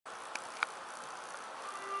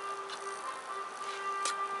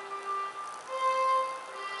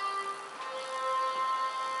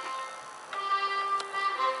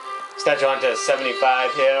Statue onto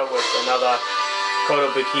 75 here with another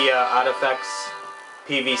Kotobukiya Artifacts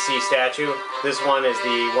PVC statue. This one is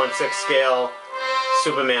the 1/6 scale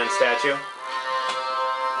Superman statue.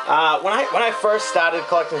 When I first started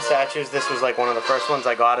collecting statues, this was like one of the first ones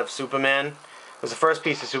I got of Superman. It was the first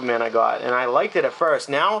piece of Superman I got, and I liked it at first.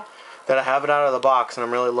 Now that I have it out of the box and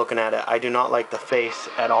I'm really looking at it, I do not like the face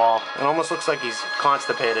at all. It almost looks like he's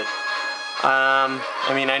constipated.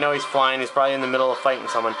 I mean, I know he's flying. He's probably in the middle of fighting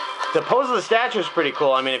someone. The pose of the statue is pretty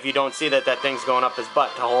cool. I mean, if you don't see that thing's going up his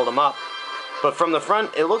butt to hold him up. But from the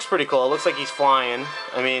front, it looks pretty cool. It looks like he's flying.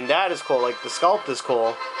 I mean, that is cool. Like, the sculpt is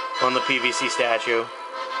cool on the PVC statue.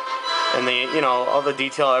 And the, you know, all the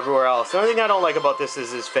detail everywhere else. The only thing I don't like about this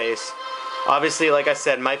is his face. Obviously, like I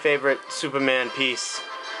said, my favorite Superman piece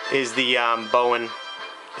is the Bowen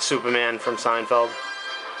Superman from Seinfeld.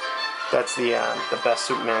 That's the best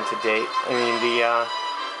Superman to date. I mean,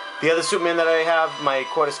 the other Superman that I have, my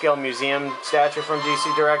quarter-scale museum statue from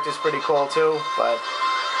DC Direct, is pretty cool too, but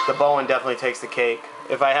the Bowen definitely takes the cake.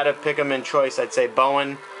 If I had to pick them in choice, I'd say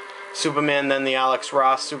Bowen, Superman, then the Alex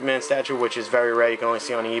Ross Superman statue, which is very rare. You can only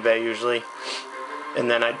see on eBay usually.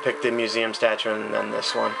 And then I'd pick the museum statue and then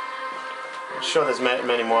this one. I'm sure there's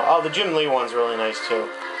many more. Oh, the Jim Lee one's really nice too.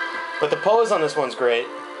 But the pose on this one's great.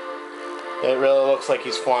 It really looks like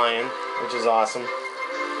he's flying, which is awesome.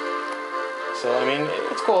 So, I mean,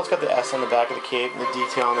 it's cool. It's got the S on the back of the cape and the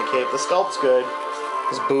detail on the cape. The sculpt's good.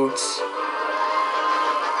 His boots.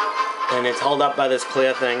 And it's held up by this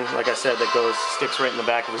clear thing, like I said, that sticks right in the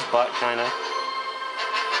back of his butt, kind of.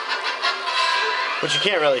 Which you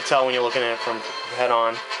can't really tell when you're looking at it from head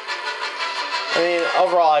on. I mean,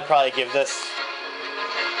 overall, I'd probably give this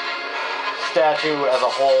statue as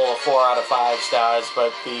a whole a 4 out of 5 stars,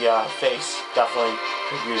 but the face definitely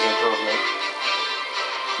could use improvement.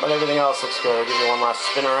 But everything else looks good. I'll give you one last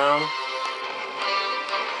spin around.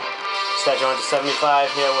 Statue onto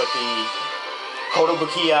 75 here with the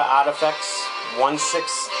Kotobukiya Artifacts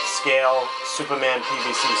 1/6 scale Superman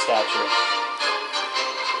PVC statue.